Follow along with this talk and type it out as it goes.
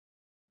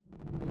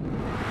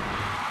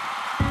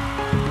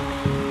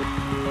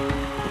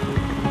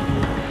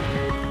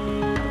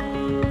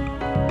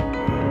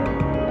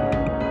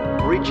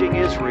reaching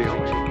Israel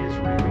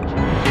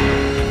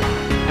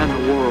and the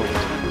world.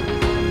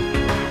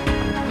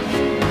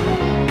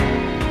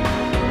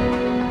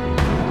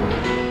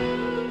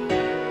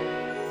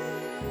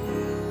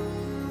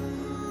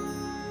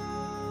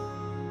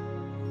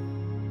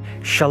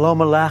 Shalom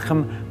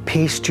Aleichem,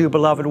 peace to you,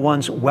 beloved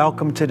ones.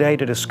 Welcome today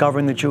to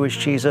Discovering the Jewish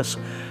Jesus.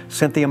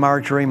 Cynthia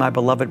Marjorie, my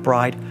beloved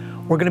bride.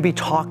 We're going to be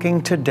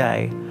talking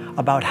today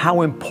about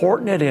how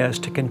important it is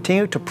to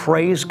continue to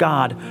praise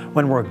God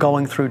when we're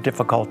going through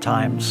difficult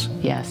times.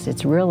 Yes,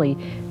 it's really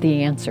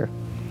the answer.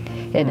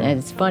 And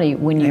it's funny,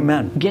 when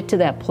you get to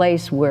that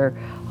place where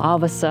all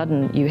of a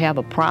sudden you have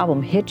a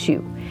problem hit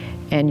you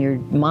and your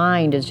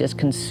mind is just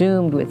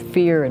consumed with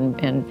fear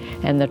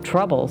and the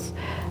troubles,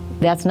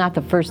 that's not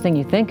the first thing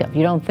you think of.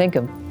 You don't think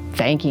of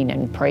thanking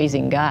and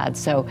praising God.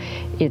 So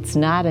it's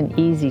not an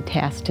easy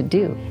task to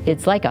do.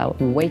 It's like a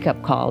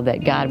wake-up call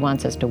that God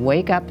wants us to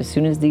wake up as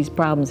soon as these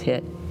problems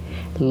hit,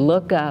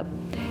 look up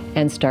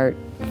and start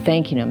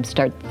thanking Him,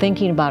 start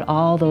thinking about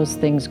all those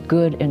things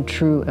good and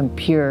true and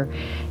pure,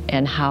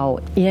 and how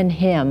in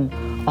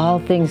Him all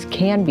things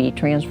can be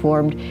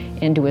transformed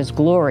into His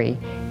glory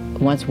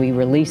once we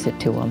release it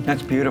to Him.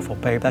 That's beautiful,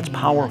 babe. That's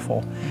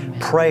powerful.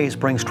 Amen. Praise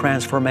brings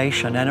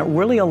transformation, and it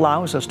really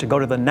allows us to go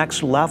to the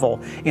next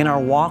level in our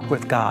walk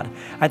with God.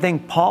 I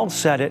think Paul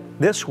said it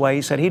this way.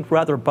 He said he'd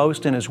rather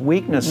boast in his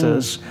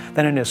weaknesses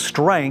than in his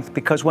strength,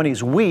 because when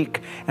he's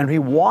weak and he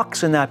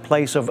walks in that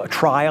place of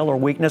trial or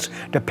weakness,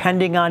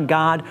 depending on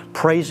God,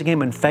 praising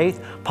Him in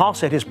faith, Paul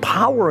said His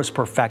power is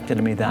perfected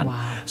in me then.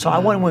 Wow. So I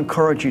want to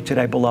encourage you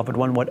today, beloved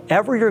one,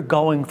 whatever you're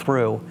going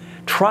through,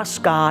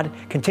 trust God,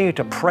 continue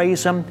to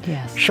praise Him,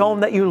 show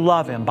Him that you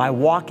love Him by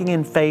walking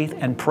in faith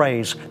and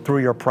praise through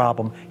your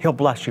problem. He'll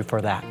bless you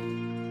for that.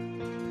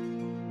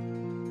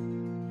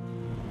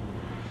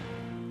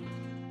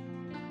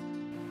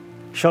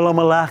 Shalom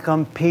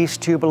Aleichem, peace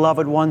to you,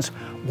 beloved ones.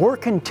 We're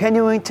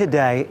continuing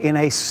today in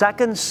a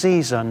second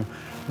season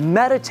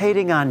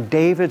meditating on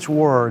David's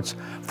words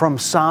from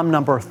Psalm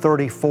number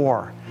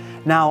 34.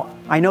 Now,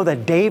 I know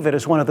that David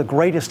is one of the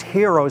greatest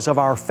heroes of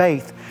our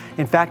faith.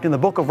 In fact, in the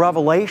book of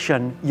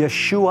Revelation,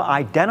 Yeshua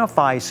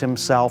identifies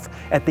himself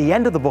at the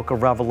end of the book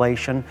of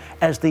Revelation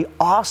as the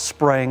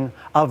offspring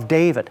of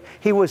David.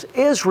 He was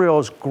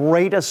Israel's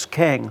greatest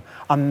king,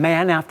 a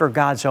man after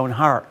God's own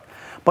heart.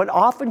 But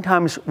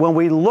oftentimes when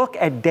we look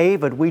at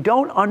David, we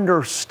don't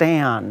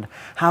understand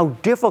how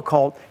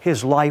difficult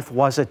his life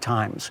was at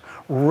times,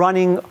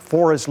 running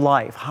for his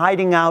life,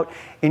 hiding out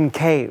in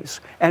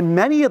caves. And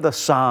many of the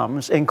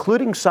Psalms,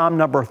 including Psalm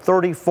number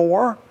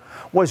 34,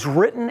 was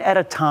written at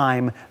a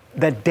time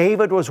that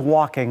David was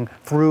walking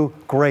through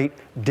great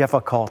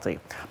difficulty.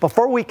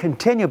 Before we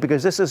continue,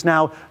 because this is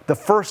now the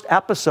first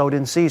episode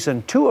in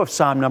season 2 of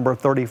Psalm number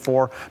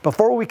 34,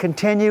 before we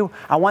continue,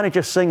 I want to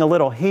just sing a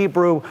little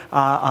Hebrew,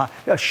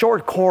 a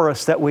short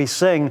chorus that we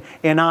sing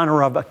in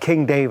honor of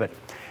King David.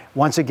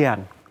 Once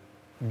again.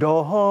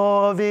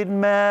 David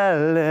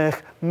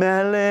Melech,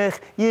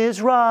 Melech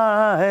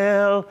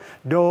Yisrael.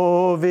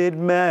 David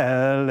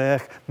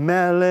Melech,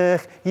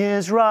 Melech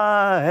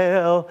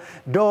Yisrael.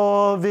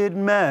 David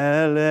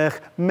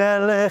Melech,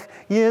 Melech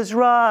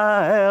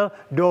Yisrael.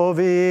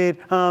 David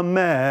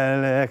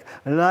HaMelech.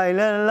 Lai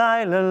la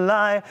lai la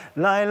lai,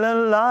 lai la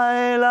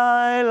lai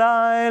lai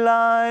lai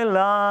lai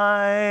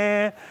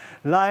lai.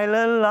 Lai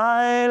la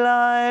lai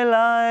lai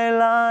lai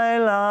lai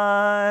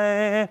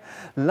lai.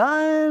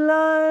 Lai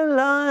lai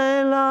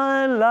lai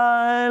lai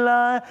lai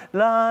lai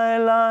lai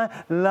lai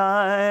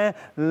lai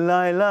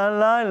lai la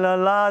lai la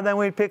la. Then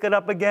we pick it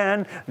up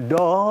again.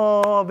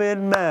 David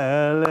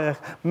Melech,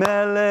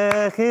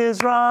 Melech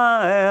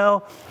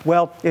Israel.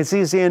 Well, it's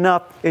easy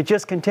enough. It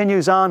just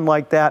continues on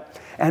like that.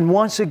 And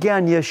once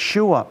again,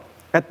 Yeshua,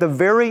 at the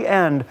very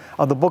end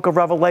of the book of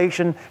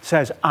Revelation,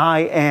 says,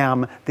 I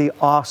am the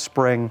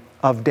offspring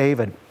of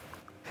David.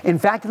 In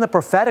fact, in the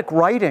prophetic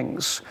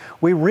writings,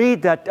 we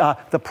read that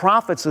the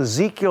prophets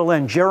Ezekiel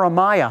and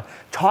Jeremiah,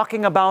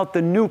 talking about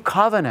the new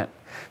covenant,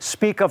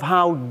 speak of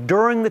how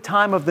during the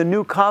time of the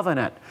new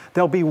covenant,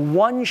 there'll be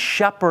one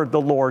shepherd,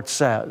 the Lord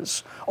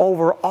says,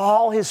 over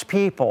all His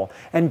people.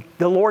 And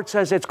the Lord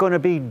says it's going to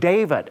be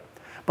David.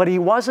 But He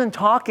wasn't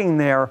talking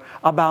there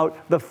about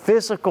the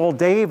physical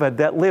David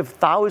that lived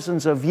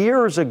thousands of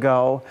years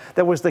ago,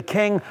 that was the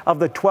king of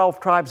the 12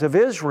 tribes of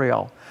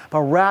Israel.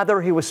 But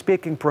rather, He was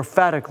speaking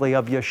prophetically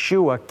of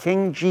Yeshua,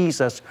 King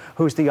Jesus,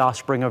 who's the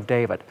offspring of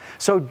David.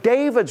 So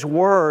David's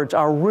words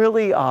are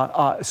really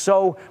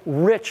so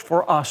rich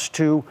for us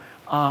to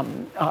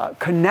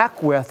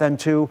connect with and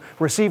to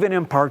receive an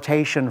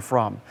impartation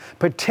from,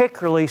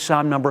 particularly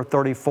Psalm number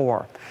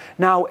 34.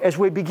 Now, as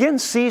we begin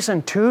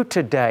season 2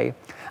 today,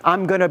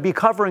 I'm going to be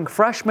covering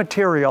fresh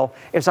material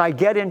as I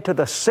get into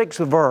the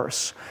 6th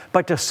verse.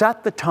 But to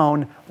set the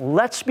tone,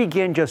 let's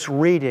begin just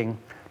reading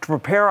to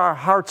prepare our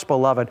hearts,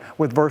 beloved,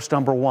 with verse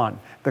number 1.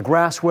 The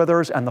grass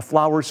withers and the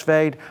flowers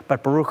fade,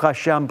 but Baruch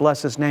Hashem,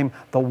 bless His name,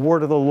 the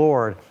word of the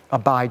Lord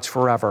abides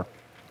forever.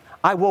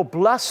 I will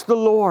bless the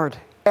Lord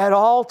at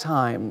all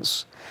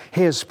times.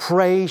 His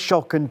praise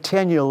shall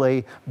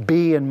continually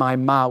be in my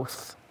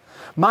mouth.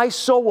 My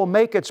soul will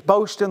make its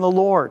boast in the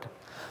Lord.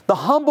 The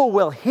humble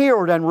will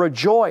hear it and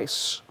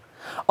rejoice.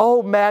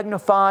 Oh,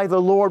 magnify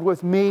the Lord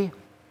with me,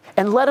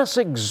 and let us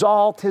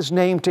exalt His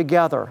name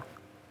together.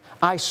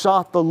 I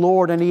sought the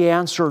Lord, and He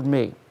answered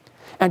me,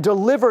 and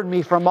delivered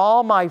me from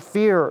all my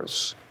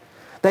fears.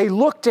 They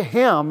looked to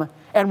Him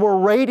and were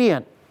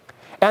radiant,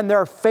 and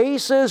their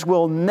faces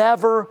will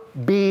never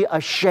be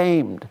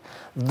ashamed.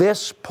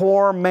 This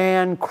poor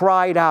man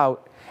cried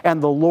out,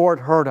 and the Lord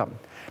heard him.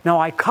 Now,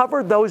 I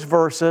covered those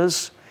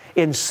verses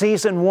in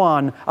Season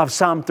 1 of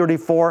Psalm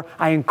 34.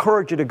 I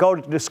encourage you to go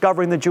to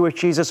Discovering the Jewish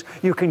Jesus.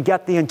 You can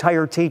get the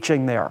entire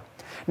teaching there.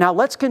 Now,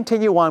 let's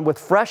continue on with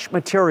fresh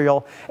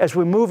material as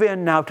we move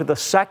in now to the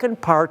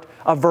second part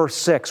of verse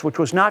 6, which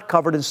was not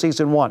covered in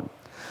Season 1.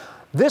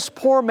 This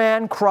poor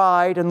man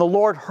cried, and the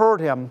Lord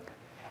heard him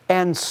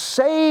and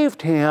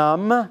saved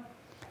him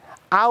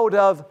out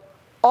of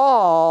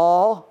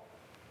all,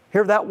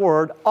 hear that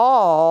word,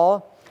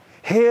 all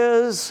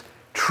his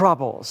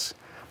troubles.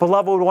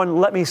 Beloved one,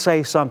 let me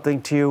say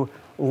something to you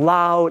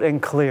loud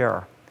and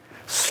clear,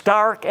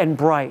 stark and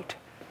bright.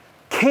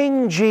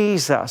 King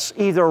Jesus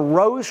either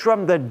rose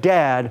from the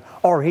dead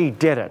or He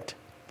didn't.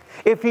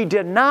 If He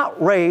did not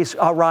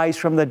rise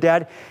from the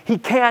dead, He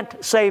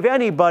can't save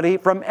anybody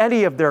from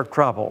any of their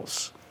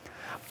troubles.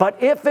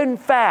 But if in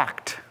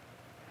fact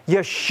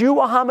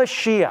Yeshua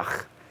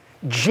HaMashiach,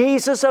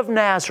 Jesus of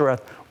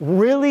Nazareth,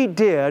 really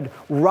did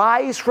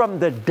rise from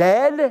the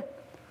dead,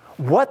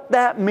 what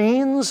that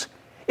means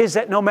is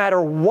that no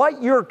matter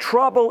what your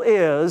trouble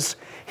is,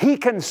 He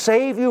can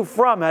save you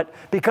from it,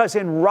 because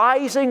in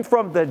rising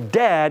from the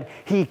dead,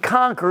 He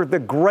conquered the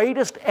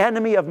greatest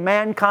enemy of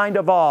mankind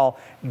of all,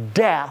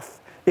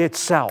 death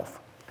itself.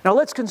 Now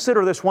let's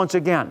consider this once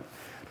again.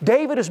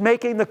 David is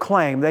making the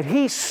claim that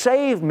He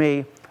saved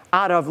me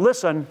out of,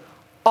 listen,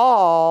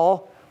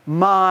 all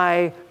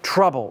my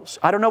troubles.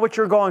 I don't know what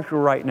you're going through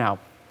right now.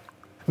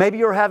 Maybe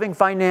you're having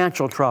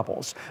financial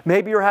troubles.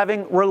 Maybe you're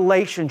having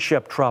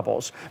relationship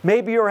troubles.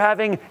 Maybe you're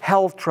having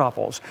health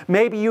troubles.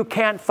 Maybe you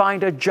can't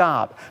find a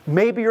job.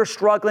 Maybe you're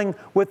struggling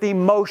with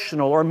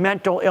emotional or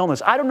mental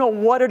illness. I don't know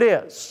what it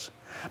is.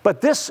 But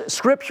this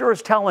Scripture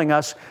is telling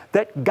us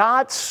that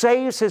God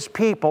saves His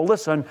people,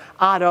 listen,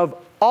 out of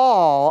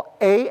all,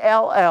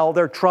 A-L-L,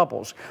 their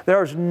troubles.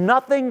 There's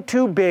nothing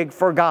too big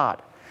for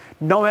God.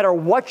 No matter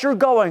what you're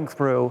going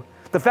through,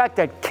 the fact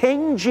that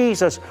King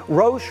Jesus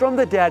rose from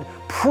the dead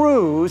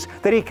proves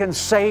that He can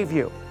save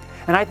you.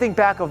 And I think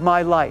back of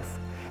my life,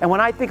 and when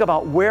I think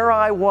about where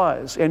I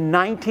was in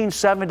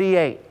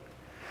 1978,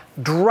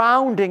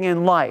 drowning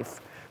in life,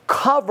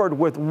 covered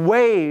with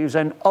waves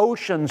and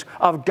oceans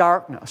of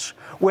darkness,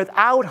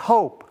 without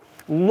hope,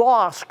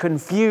 lost,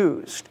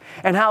 confused,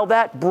 and how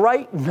that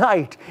bright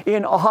night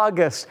in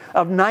August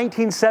of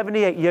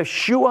 1978,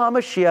 Yeshua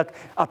HaMashiach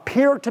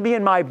appeared to me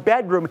in my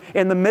bedroom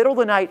in the middle of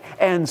the night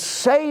and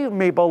saved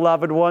me,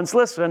 beloved ones,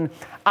 listen,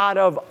 out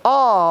of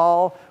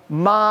all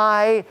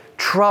my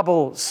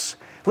troubles.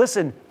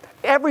 Listen,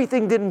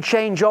 everything didn't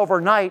change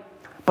overnight,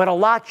 but a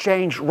lot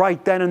changed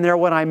right then and there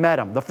when I met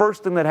Him. The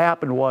first thing that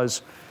happened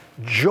was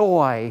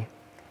joy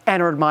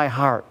entered my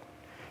heart.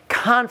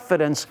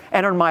 Confidence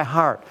entered my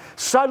heart.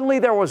 Suddenly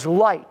there was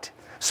light.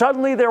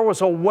 Suddenly there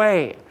was a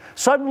way.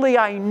 Suddenly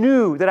I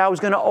knew that I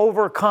was going to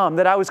overcome,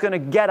 that I was going to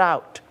get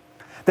out,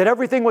 that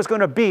everything was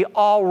going to be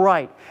all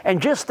right.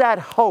 And just that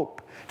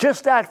hope,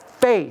 just that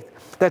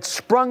faith that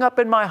sprung up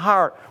in my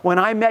heart when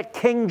I met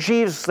King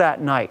Jesus that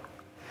night,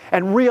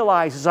 and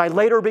realized as I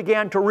later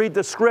began to read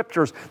the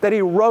Scriptures that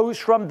He rose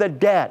from the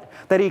dead,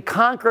 that He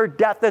conquered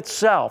death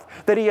itself,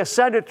 that He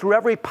ascended through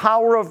every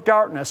power of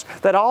darkness,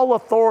 that all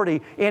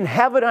authority in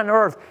heaven and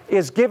earth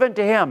is given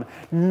to Him.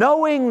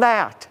 Knowing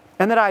that,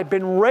 and that I've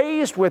been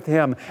raised with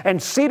Him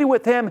and seated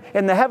with Him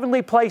in the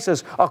heavenly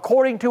places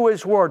according to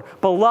His Word,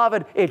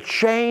 beloved, it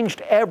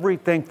changed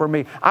everything for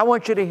me. I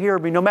want you to hear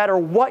me. No matter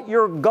what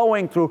you're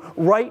going through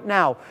right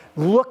now,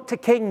 look to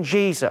King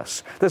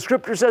Jesus. The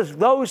Scripture says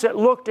those that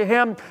look to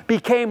Him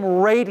became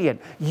radiant.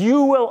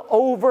 You will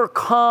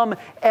overcome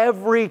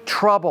every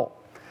trouble.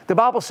 The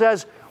Bible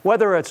says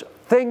whether it's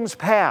things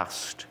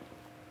past,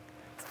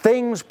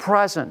 things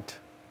present,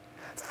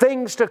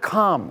 things to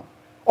come,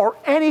 or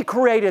any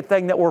created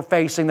thing that we're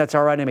facing that's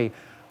our enemy,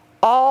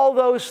 all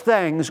those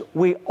things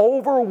we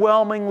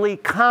overwhelmingly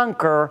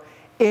conquer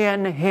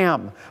in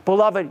Him.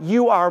 Beloved,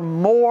 you are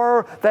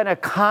more than a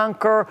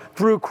conqueror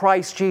through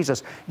Christ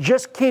Jesus.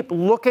 Just keep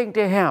looking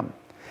to Him.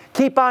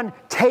 Keep on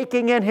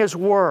taking in His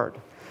Word.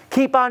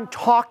 Keep on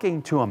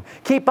talking to Him.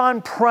 Keep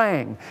on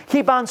praying.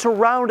 Keep on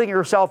surrounding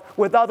yourself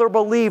with other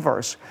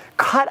believers.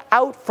 Cut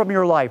out from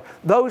your life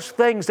those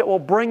things that will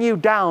bring you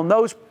down,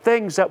 those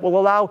things that will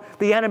allow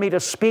the enemy to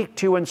speak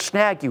to you and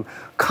snag you.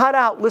 Cut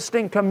out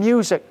listening to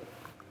music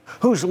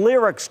whose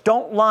lyrics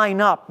don't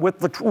line up with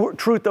the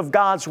truth of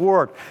God's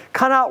Word.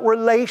 Cut out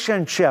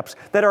relationships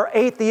that are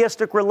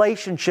atheistic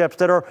relationships,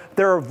 that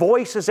are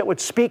voices that would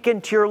speak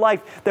into your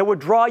life, that would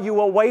draw you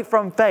away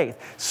from faith.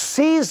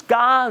 Seize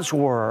God's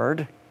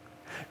Word.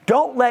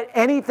 Don't let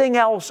anything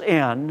else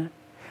in.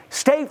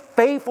 Stay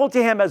faithful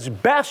to Him as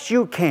best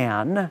you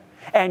can.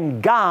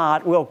 And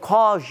God will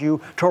cause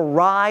you to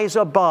rise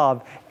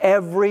above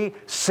every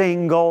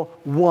single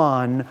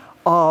one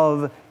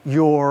of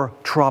your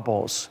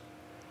troubles.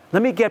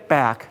 Let me get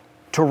back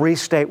to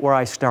restate where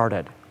I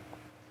started.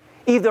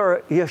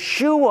 Either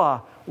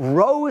Yeshua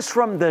rose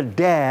from the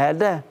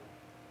dead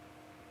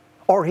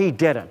or He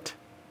didn't.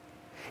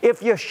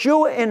 If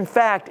Yeshua in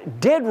fact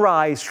did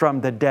rise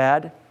from the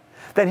dead,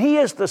 then He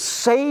is the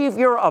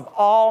Savior of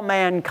all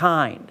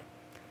mankind.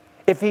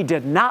 If He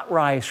did not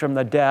rise from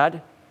the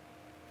dead,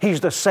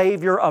 He's the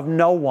Savior of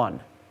no one.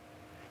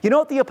 You know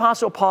what the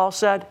Apostle Paul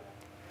said?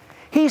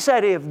 He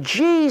said if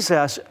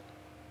Jesus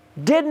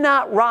did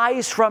not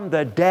rise from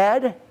the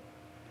dead,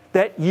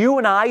 that you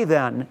and I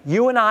then,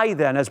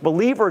 as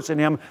believers in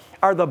Him,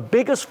 are the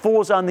biggest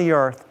fools on the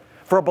earth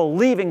for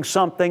believing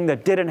something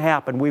that didn't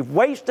happen. We've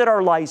wasted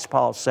our lives,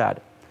 Paul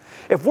said.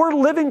 If we're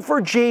living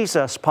for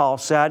Jesus, Paul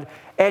said,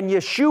 and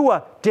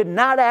Yeshua did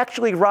not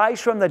actually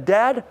rise from the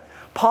dead,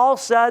 Paul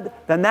said,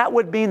 then that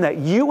would mean that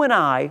you and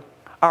I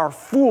are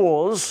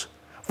fools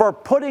for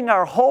putting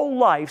our whole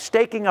life,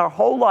 staking our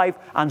whole life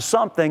on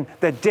something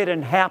that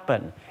didn't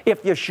happen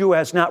if Yeshua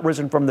has not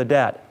risen from the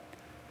dead.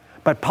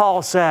 But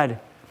Paul said,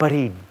 but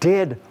He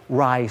did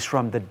rise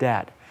from the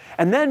dead.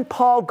 And then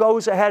Paul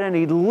goes ahead and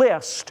he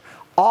lists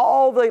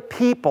all the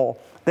people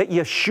that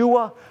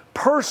Yeshua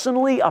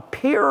personally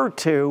appeared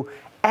to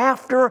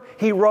after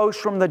He rose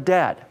from the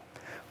dead.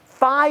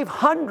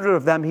 500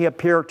 of them He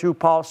appeared to,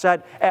 Paul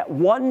said, at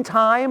one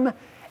time,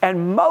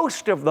 and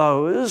most of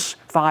those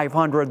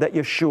 500 that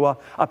Yeshua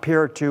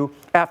appeared to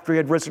after He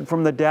had risen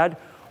from the dead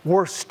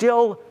were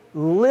still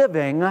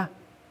living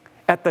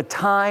at the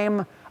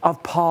time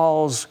of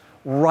Paul's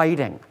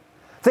writing.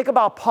 Think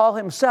about Paul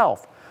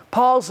himself.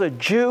 Paul's a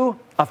Jew,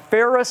 a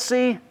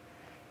Pharisee,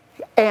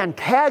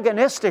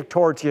 antagonistic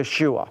towards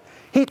Yeshua.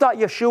 He thought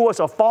Yeshua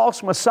was a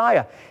false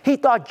Messiah. He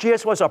thought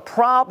Jesus was a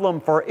problem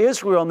for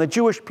Israel and the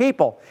Jewish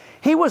people.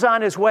 He was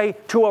on his way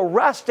to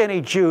arrest any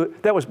Jew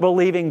that was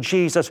believing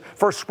Jesus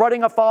for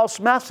spreading a false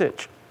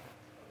message.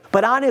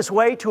 But on his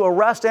way to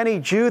arrest any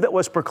Jew that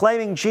was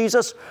proclaiming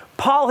Jesus,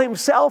 Paul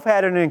himself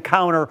had an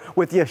encounter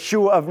with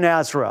Yeshua of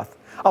Nazareth.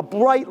 A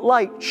bright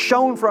light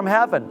shone from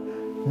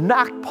heaven,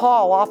 knocked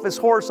Paul off his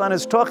horse on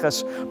his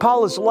tuchus.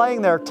 Paul is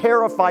laying there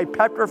terrified,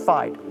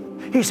 petrified.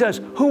 He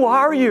says, "Who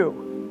are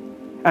you?"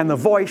 And the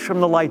voice from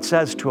the light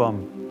says to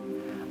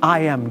him, "I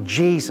am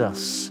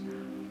Jesus.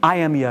 I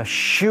am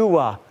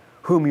Yeshua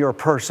whom you're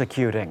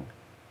persecuting.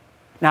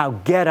 Now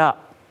get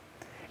up,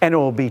 and it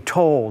will be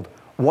told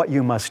what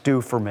you must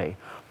do for me."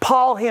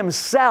 Paul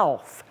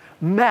himself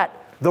met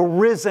the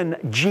risen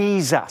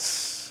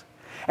Jesus.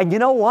 And you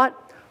know what?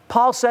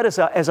 Paul said as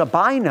a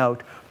bynote,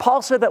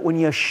 Paul said that when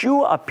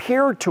Yeshua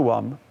appeared to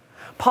him,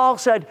 Paul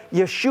said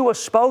Yeshua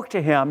spoke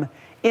to him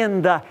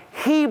in the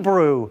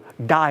Hebrew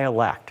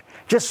dialect,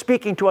 just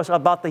speaking to us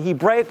about the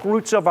Hebraic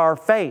roots of our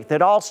faith.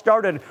 It all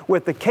started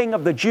with the King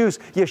of the Jews,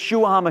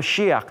 Yeshua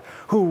HaMashiach,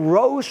 who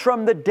rose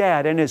from the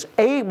dead and is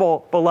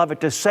able,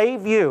 beloved, to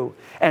save you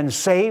and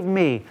save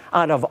me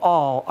out of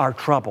all our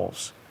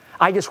troubles.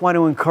 I just want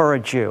to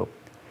encourage you,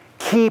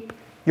 keep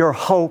your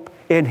hope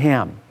in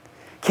Him.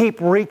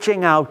 Keep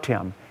reaching out to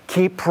Him.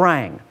 Keep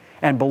praying.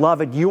 And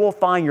beloved, you will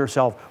find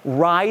yourself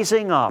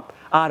rising up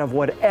out of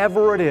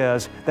whatever it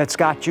is that's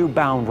got you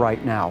bound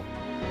right now.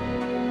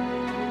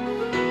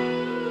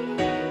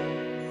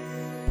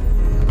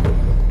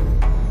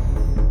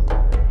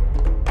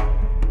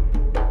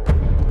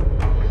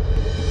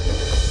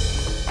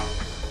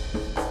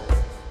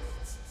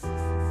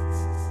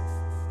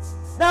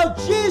 Now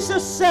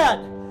Jesus said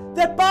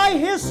that by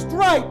His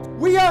stripe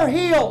we are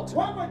healed.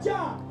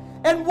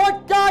 And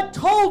what God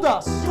told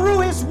us through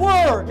His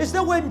Word is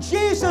that when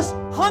Jesus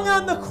hung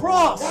on the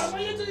cross,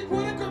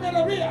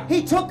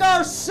 He took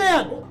our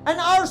sin and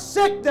our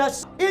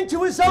sickness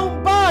into His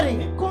own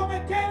body.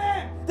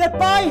 That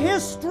by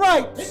His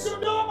stripes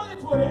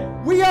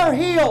we are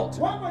healed.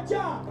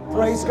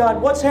 Praise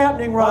God. What's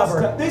happening,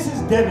 Robert? Pastor, this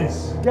is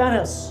Dennis.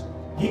 Dennis.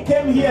 He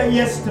came here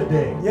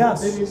yesterday.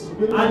 Yes.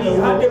 And he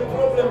had a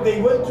problem.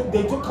 They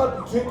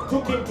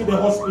took him to the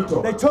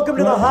hospital. They took him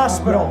to the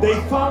hospital. They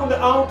found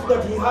out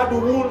that he had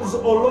wounds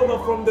all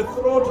over from the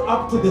throat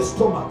up to the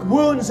stomach.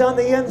 Wounds on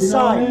the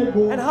inside.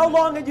 And how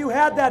long had you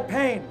had that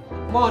pain?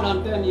 More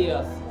than 10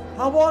 years.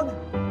 How long?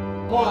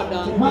 More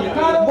than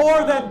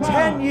More than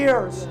 10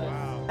 years.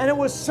 And it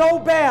was so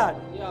bad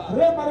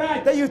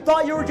that you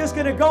thought you were just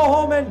going to go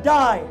home and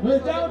die.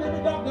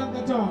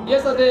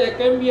 Yesterday I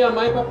came here,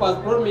 my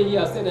papa brought me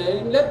here,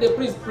 said, let the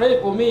priest pray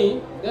for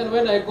me. Then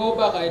when I go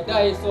back, I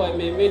die so I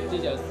may meet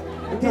Jesus.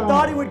 He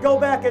thought he would go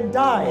back and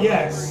die.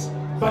 Yes.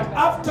 But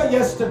after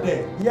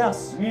yesterday,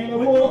 Yes. when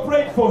you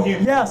prayed for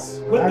him, Yes.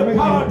 when the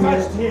power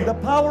touched him, The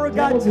power of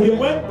God he to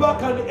went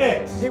back and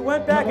ate. He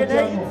went back and He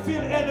ate. didn't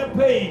feel any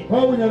pain.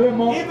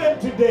 Even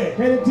today,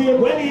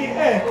 when he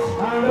ate,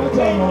 the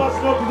pain was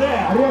not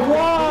there.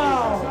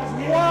 Wow!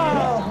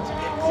 Wow!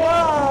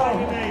 Wow!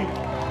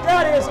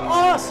 That is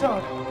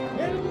awesome!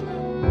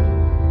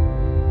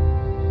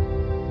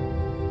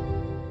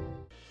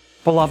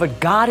 Beloved,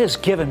 God has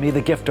given me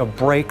the gift of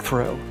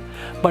breakthrough.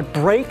 But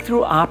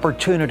breakthrough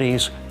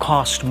opportunities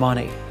cost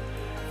money.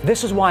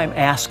 This is why I'm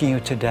asking you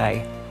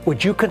today,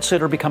 would you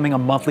consider becoming a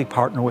monthly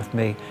partner with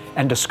me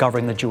and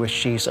discovering the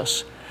Jewish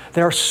Jesus?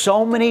 There are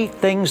so many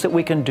things that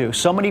we can do,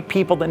 so many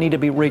people that need to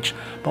be reached,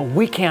 but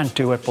we can't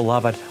do it,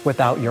 beloved,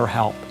 without your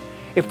help.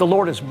 If the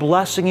Lord is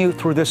blessing you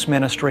through this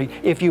ministry,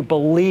 if you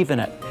believe in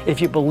it,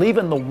 if you believe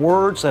in the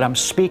words that I'm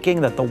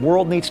speaking, that the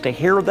world needs to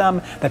hear them,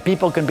 that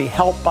people can be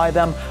helped by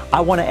them,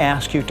 I want to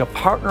ask you to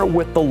partner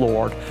with the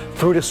Lord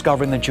through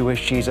discovering the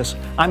Jewish Jesus.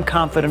 I'm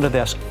confident of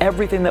this.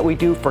 Everything that we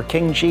do for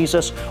King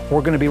Jesus,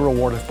 we're going to be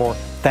rewarded for.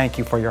 Thank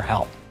you for your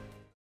help.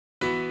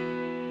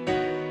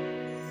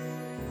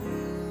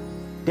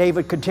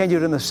 David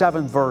continued in the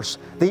 7th verse,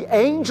 "The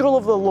angel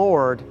of the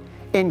Lord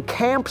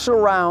encamps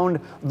around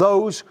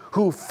those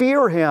who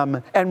fear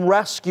Him and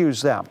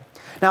rescues them."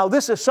 Now,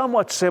 this is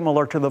somewhat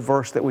similar to the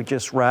verse that we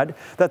just read,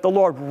 that the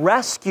Lord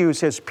rescues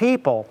His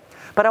people.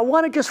 But I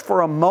want to just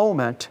for a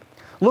moment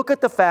look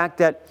at the fact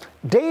that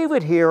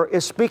David here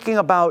is speaking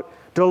about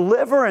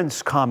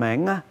deliverance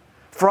coming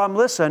from,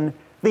 listen,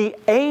 the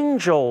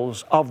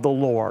angels of the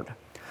Lord.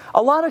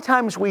 A lot of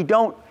times we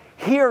don't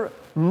hear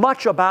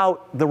much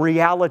about the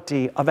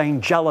reality of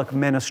angelic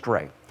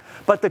ministry.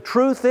 But the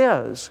truth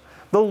is,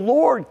 the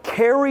Lord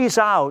carries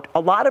out a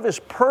lot of His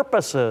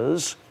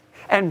purposes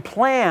and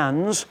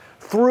plans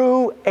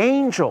through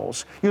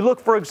angels. You look,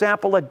 for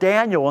example, at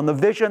Daniel and the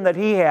vision that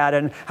he had,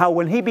 and how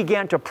when he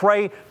began to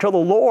pray to the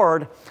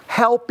Lord,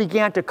 help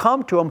began to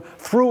come to him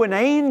through an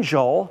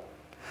angel.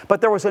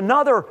 But there was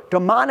another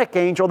demonic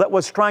angel that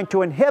was trying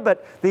to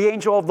inhibit the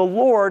angel of the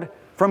Lord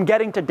from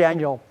getting to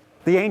Daniel.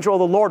 The angel of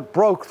the Lord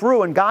broke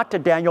through and got to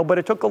Daniel, but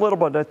it took a little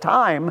bit of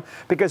time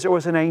because there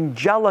was an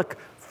angelic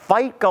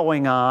fight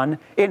going on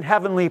in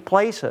heavenly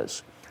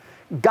places.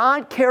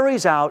 God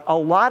carries out a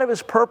lot of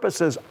His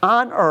purposes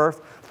on earth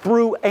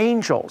through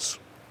angels.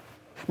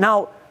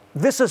 Now,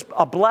 this is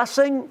a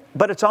blessing,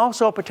 but it's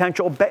also a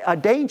potential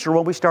danger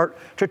when we start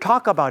to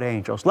talk about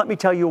angels. Let me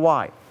tell you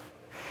why.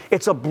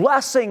 It's a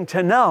blessing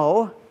to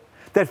know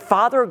that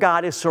Father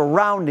God is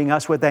surrounding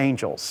us with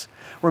angels.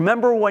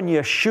 Remember when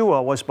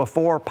Yeshua was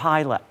before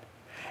Pilate?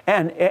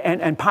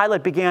 And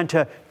Pilate began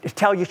to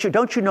tell Yeshua,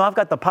 "Don't you know I've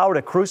got the power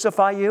to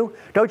crucify you?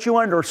 Don't you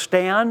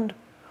understand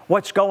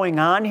what's going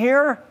on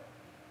here?"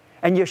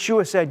 And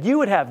Yeshua said, "You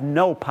would have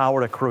no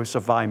power to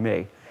crucify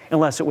me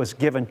unless it was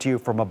given to you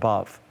from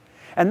above."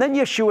 And then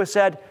Yeshua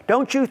said,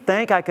 "Don't you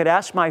think I could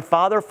ask my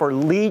Father for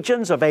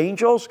legions of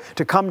angels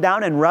to come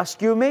down and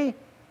rescue me?"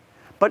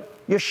 But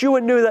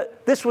Yeshua knew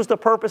that this was the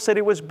purpose that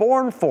He was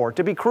born for,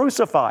 to be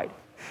crucified.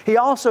 He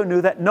also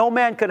knew that no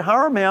man could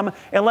harm Him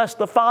unless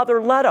the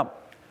Father let him.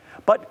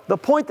 But the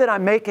point that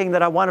I'm making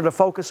that I wanted to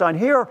focus on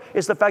here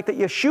is the fact that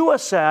Yeshua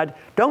said,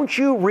 "Don't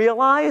you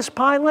realize,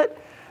 Pilate,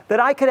 that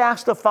I could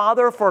ask the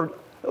Father for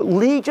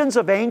legions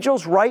of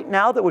angels right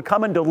now that would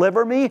come and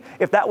deliver me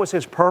if that was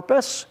His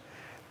purpose?"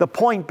 The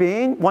point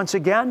being, once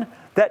again,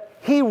 that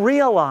He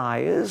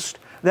realized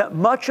that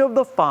much of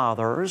the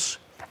Father's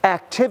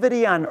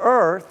activity on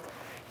earth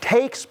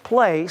takes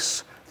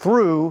place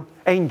through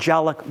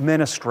angelic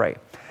ministry.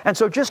 And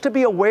so just to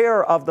be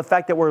aware of the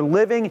fact that we're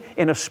living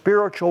in a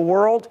spiritual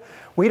world,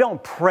 we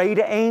don't pray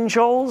to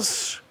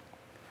angels.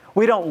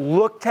 We don't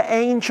look to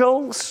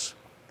angels.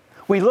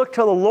 We look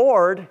to the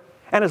Lord,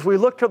 and as we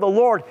look to the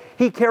Lord,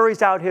 He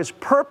carries out His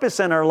purpose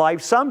in our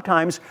life,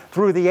 sometimes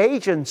through the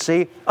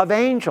agency of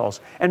angels.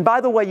 And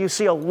by the way, you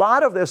see a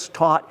lot of this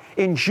taught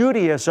in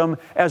Judaism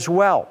as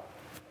well.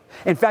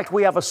 In fact,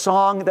 we have a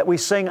song that we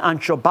sing on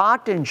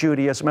Shabbat in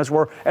Judaism as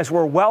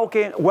we're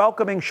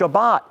welcoming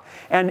Shabbat.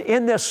 And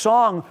in this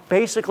song,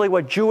 basically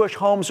what Jewish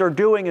homes are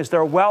doing is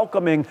they're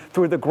welcoming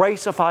through the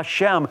grace of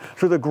Hashem,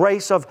 through the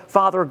grace of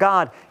Father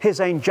God, His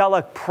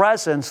angelic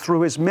presence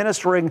through His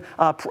ministering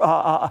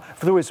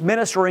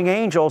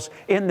angels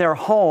in their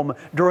home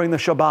during the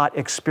Shabbat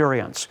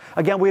experience.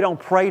 Again, we don't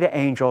pray to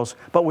angels,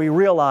 but we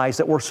realize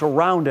that we're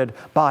surrounded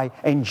by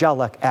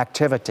angelic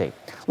activity.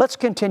 Let's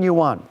continue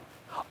on.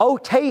 "Oh,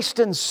 taste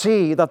and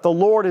see that the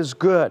Lord is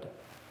good."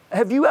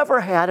 Have you ever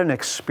had an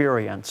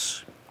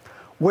experience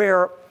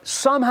where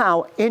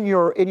somehow in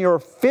your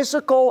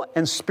physical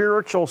and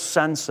spiritual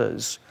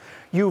senses,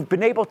 you've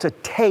been able to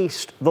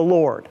taste the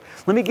Lord?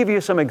 Let me give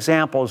you some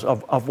examples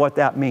of what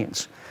that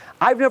means.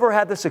 I've never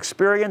had this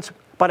experience,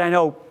 but I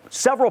know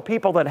several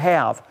people that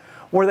have,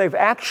 where they've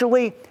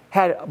actually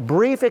had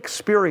brief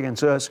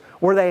experiences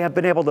where they have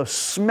been able to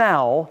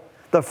smell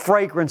the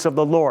fragrance of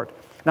the Lord.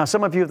 Now,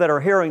 some of you that are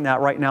hearing that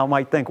right now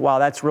might think, wow,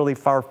 that's really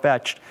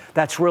far-fetched.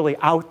 That's really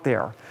out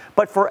there.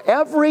 But for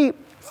every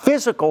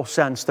physical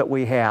sense that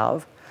we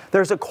have,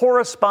 there's a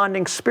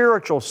corresponding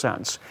spiritual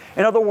sense.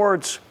 In other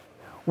words,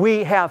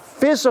 we have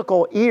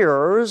physical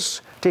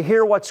ears to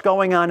hear what's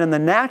going on in the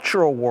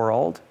natural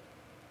world,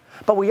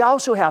 but we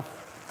also have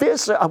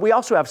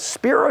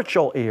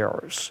spiritual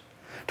ears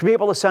to be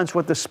able to sense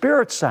what the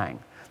Spirit's saying.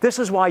 This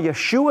is why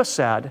Yeshua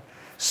said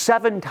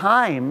 7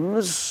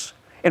 times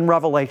in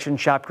Revelation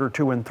chapter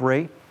 2 and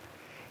 3,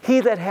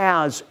 "He that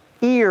has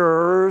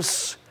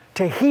ears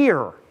to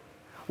hear,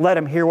 let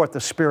him hear what the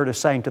Spirit is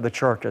saying to the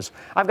churches.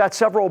 I've got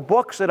several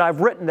books that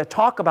I've written that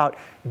talk about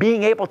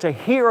being able to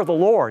hear the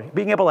Lord,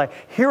 being able to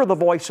hear the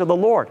voice of the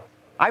Lord.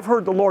 I've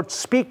heard the Lord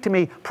speak to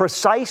me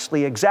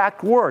precisely,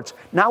 exact words,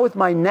 not with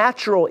my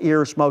natural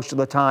ears most of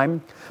the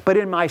time, but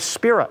in my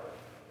spirit.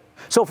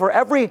 So for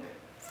every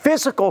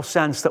physical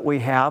sense that we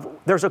have,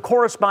 there's a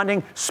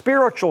corresponding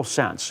spiritual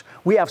sense.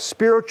 We have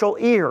spiritual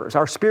ears.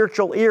 Our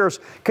spiritual ears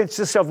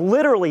consist of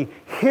literally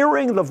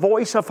hearing the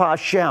voice of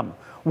Hashem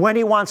when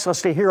He wants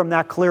us to hear Him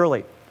that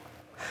clearly.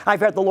 I've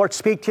had the Lord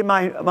speak to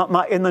me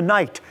in the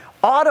night.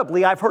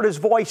 Audibly, I've heard His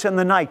voice in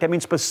the night. I mean,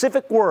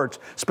 specific words,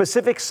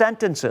 specific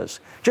sentences,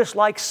 just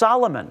like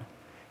Solomon.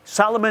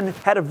 Solomon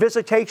had a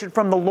visitation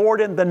from the Lord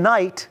in the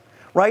night,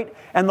 right?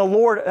 And the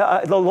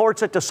Lord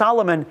said to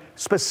Solomon,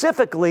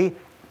 specifically,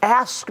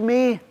 ask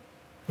me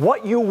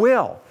what you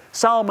will.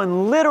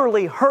 Solomon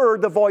literally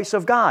heard the voice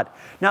of God.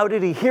 Now,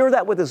 did he hear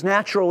that with his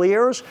natural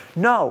ears?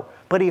 No,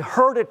 but he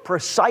heard it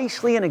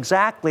precisely and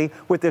exactly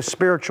with his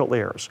spiritual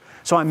ears.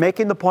 So I'm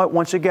making the point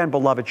once again,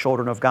 beloved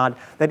children of God,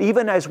 that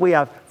even as we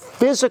have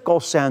physical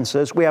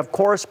senses, we have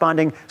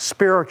corresponding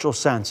spiritual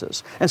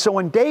senses. And so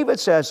when David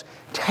says,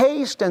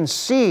 taste and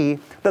see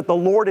that the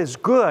Lord is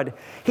good,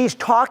 he's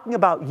talking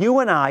about you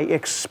and I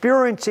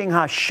experiencing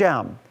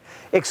Hashem,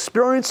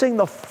 experiencing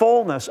the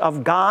fullness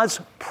of God's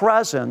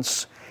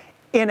presence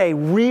in a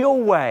real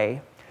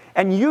way.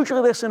 And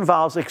usually this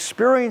involves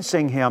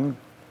experiencing Him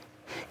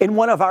in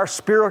one of our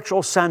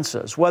spiritual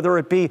senses, whether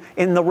it be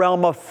in the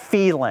realm of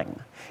feeling,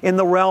 in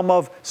the realm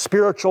of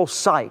spiritual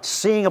sight,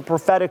 seeing a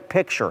prophetic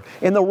picture,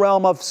 in the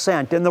realm of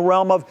scent, in the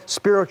realm of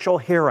spiritual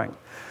hearing.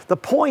 The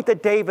point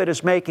that David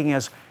is making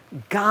is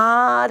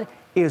God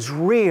is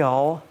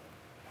real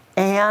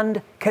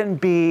and can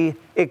be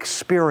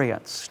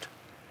experienced.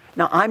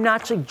 Now, I'm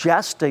not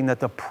suggesting that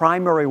the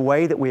primary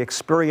way that we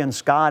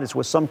experience God is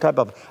with some type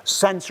of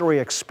sensory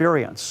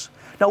experience.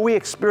 No, we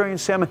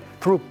experience Him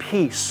through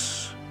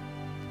peace.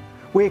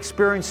 We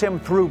experience Him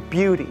through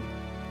beauty.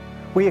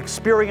 We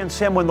experience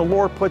Him when the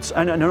Lord puts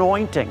an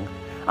anointing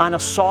on a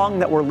song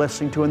that we're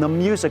listening to, and the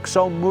music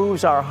so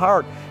moves our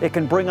heart, it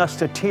can bring us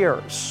to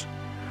tears.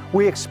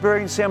 We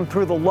experience Him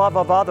through the love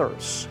of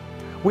others.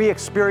 We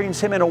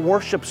experience Him in a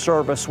worship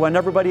service when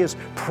everybody is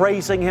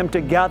praising Him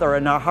together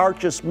and our heart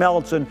just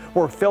melts and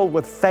we're filled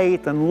with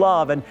faith and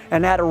love and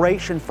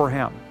adoration for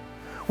Him.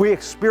 We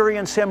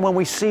experience Him when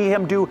we see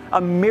Him do a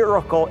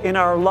miracle in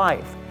our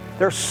life.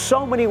 There's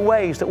so many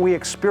ways that we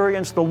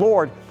experience the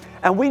Lord,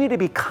 and we need to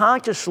be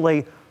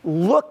consciously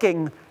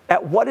looking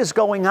at what is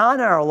going on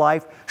in our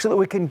life so that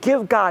we can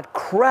give God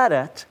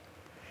credit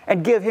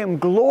and give Him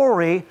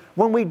glory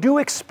when we do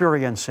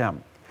experience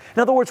Him.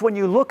 In other words, when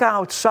you look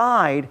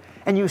outside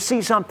and you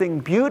see something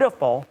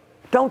beautiful,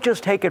 don't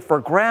just take it for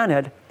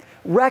granted,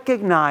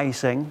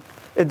 recognizing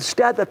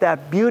instead that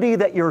that beauty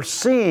that you're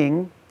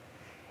seeing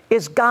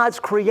is God's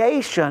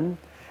creation,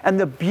 and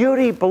the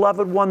beauty,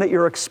 beloved one, that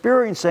you're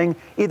experiencing,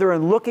 either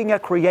in looking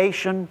at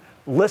creation,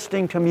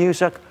 listening to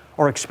music,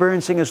 or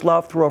experiencing His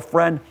love through a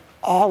friend,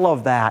 all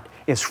of that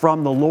is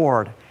from the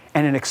Lord.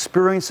 And in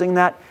experiencing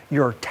that,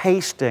 you're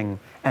tasting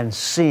and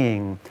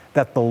seeing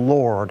that the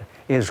Lord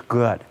is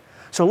good.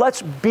 So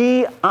let's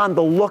be on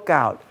the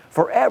lookout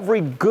for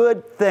every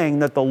good thing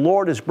that the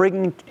Lord is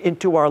bringing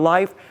into our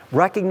life,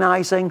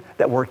 recognizing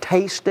that we're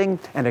tasting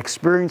and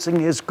experiencing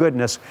His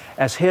goodness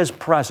as His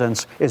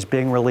presence is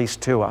being released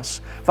to us.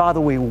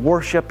 Father, we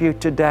worship You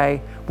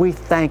today. We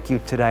thank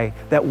You today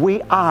that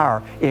we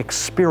are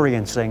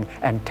experiencing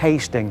and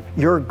tasting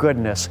Your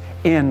goodness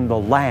in the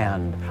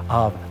land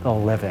of the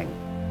living.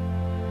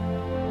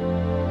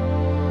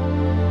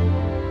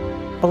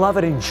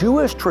 Beloved, in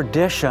Jewish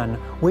tradition,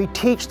 we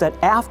teach that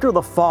after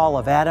the fall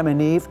of Adam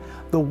and Eve,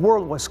 the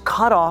world was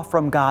cut off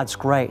from God's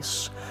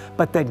grace,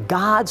 but that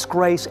God's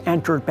grace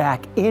entered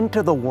back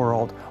into the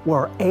world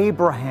where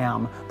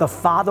Abraham, the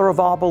father of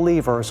all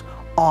believers,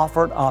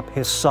 offered up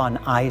his son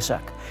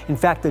Isaac. In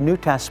fact, the New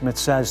Testament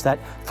says that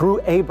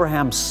through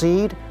Abraham's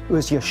seed, who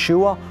is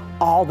Yeshua,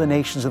 all the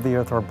nations of the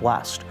earth are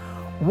blessed.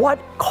 What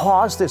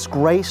caused this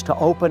grace to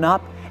open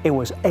up? It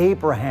was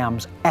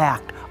Abraham's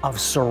act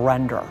of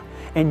surrender.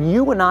 And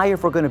you and I,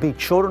 if we're going to be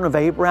children of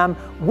Abraham,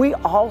 we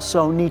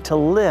also need to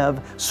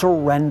live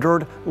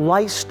surrendered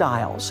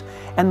lifestyles.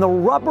 And the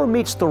rubber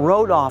meets the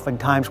road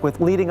oftentimes with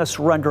leading a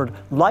surrendered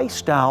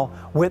lifestyle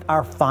with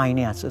our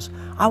finances.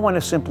 I want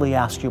to simply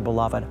ask you,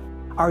 beloved,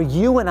 are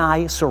you and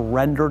I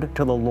surrendered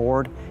to the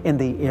Lord in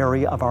the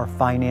area of our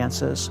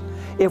finances?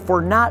 If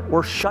we're not,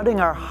 we're shutting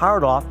our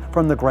heart off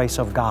from the grace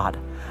of God.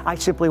 I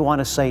simply want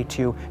to say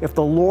to you, if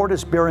the Lord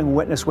is bearing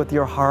witness with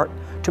your heart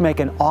to make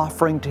an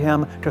offering to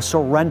Him, to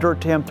surrender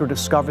to Him through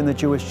discovering the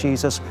Jewish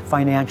Jesus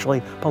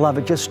financially,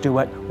 beloved, just do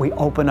it. We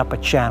open up a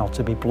channel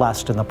to be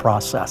blessed in the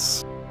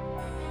process.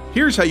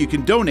 Here's how you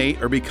can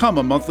donate or become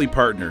a monthly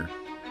partner.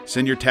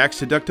 Send your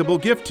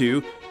tax-deductible gift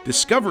to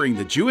Discovering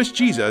the Jewish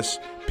Jesus,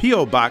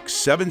 P.O. Box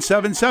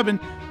 777,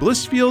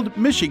 Blissfield,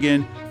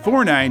 Michigan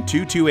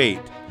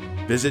 49228.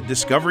 Visit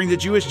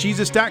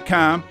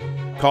discoveringthejewishjesus.com.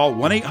 Call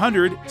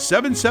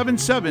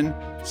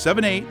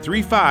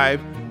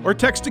 1-800-777-7835 or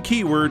text the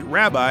keyword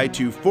Rabbi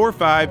to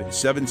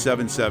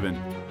 45777.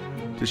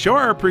 To show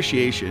our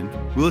appreciation,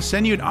 we'll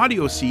send you an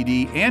audio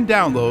CD and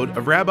download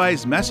of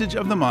Rabbi's Message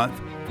of the Month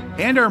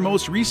and our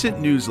most recent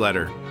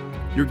newsletter.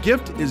 Your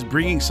gift is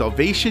bringing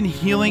salvation,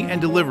 healing,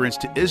 and deliverance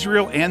to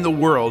Israel and the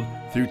world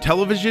through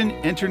television,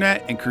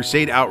 internet, and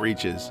crusade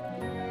outreaches.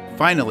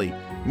 Finally,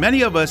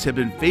 many of us have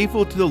been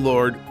faithful to the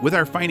Lord with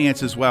our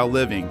finances while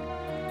living.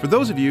 For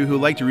those of you who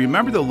like to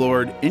remember the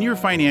Lord in your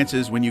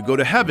finances when you go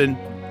to heaven,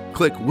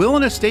 click Will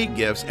and Estate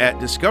Gifts at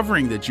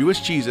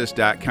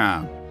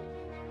discoveringthejewishjesus.com.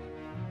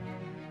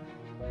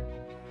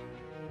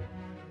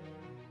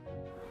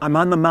 I'm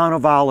on the Mount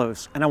of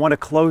Olives, and I want to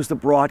close the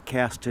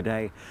broadcast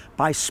today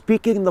by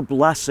speaking the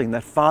blessing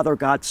that Father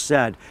God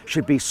said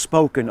should be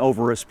spoken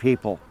over His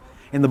people.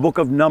 In the book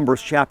of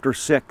Numbers, chapter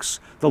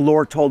 6, the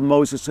Lord told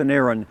Moses and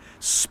Aaron,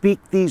 "Speak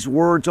these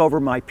words over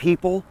my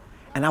people,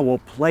 and I will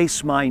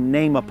place my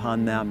name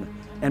upon them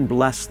and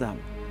bless them."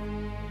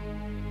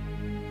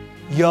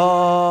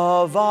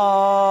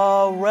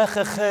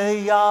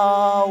 Yavarechecha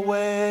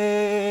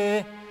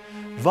Yahweh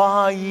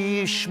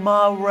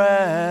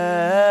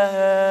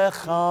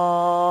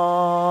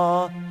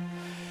vayishmarecha,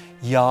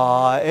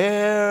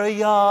 Ya'er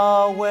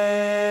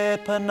Yahweh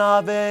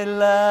panav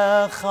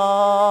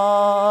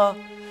elecha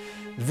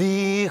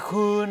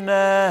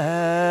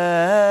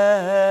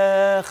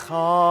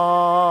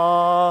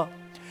vichunecha,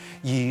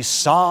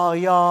 Yisa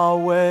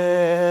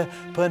Yahweh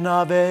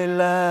panav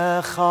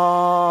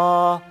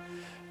elecha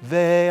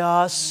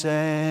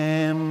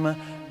ve'asem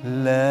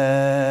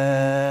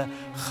lecha.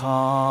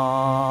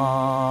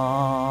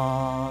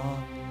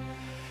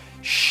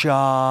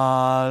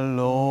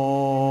 Shalom.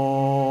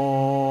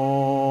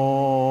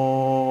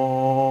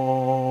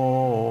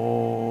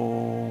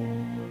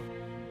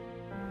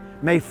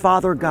 May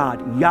Father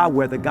God,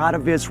 Yahweh, the God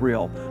of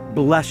Israel,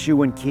 bless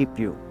you and keep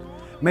you.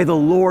 May the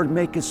Lord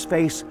make His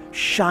face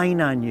shine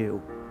on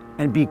you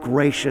and be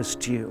gracious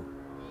to you.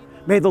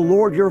 May the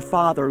Lord your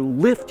Father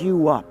lift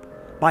you up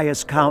by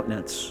His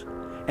countenance.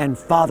 And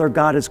Father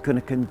God is going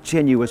to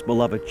continue, His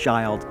beloved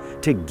child,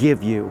 to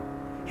give you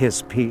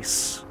His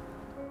peace.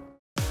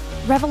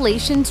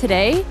 Revelation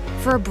today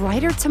for a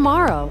brighter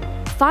tomorrow.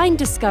 Find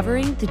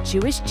Discovering the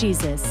Jewish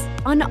Jesus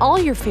on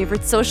all your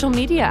favorite social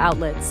media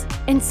outlets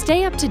and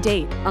stay up to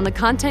date on the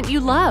content you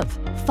love.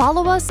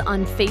 Follow us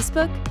on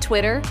Facebook,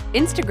 Twitter,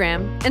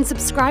 Instagram, and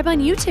subscribe on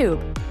YouTube.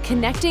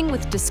 Connecting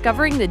with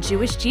Discovering the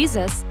Jewish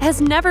Jesus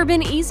has never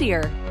been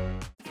easier.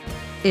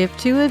 If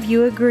two of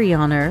you agree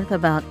on earth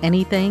about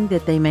anything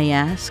that they may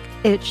ask,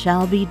 it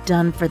shall be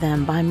done for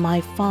them by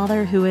my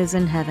Father who is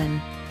in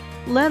heaven.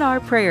 Let our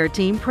prayer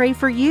team pray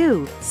for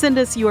you. Send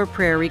us your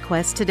prayer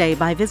request today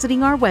by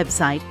visiting our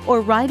website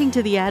or writing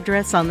to the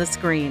address on the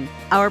screen.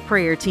 Our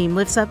prayer team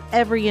lifts up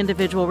every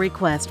individual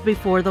request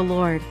before the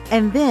Lord.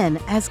 And then,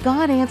 as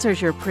God answers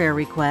your prayer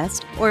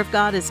request, or if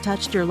God has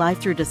touched your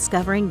life through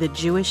discovering the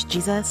Jewish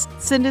Jesus,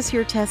 send us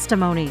your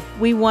testimony.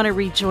 We want to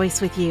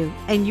rejoice with you,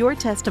 and your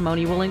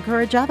testimony will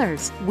encourage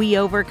others. We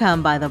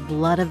overcome by the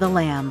blood of the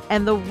Lamb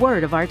and the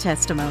word of our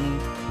testimony.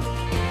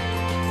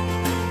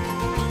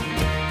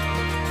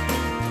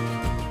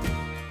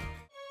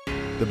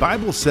 The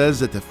Bible says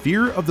that the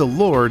fear of the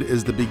Lord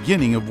is the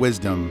beginning of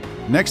wisdom.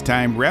 Next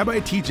time, Rabbi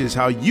teaches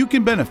how you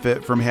can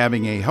benefit from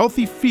having a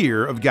healthy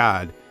fear of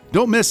God.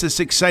 Don't miss this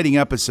exciting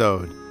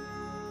episode.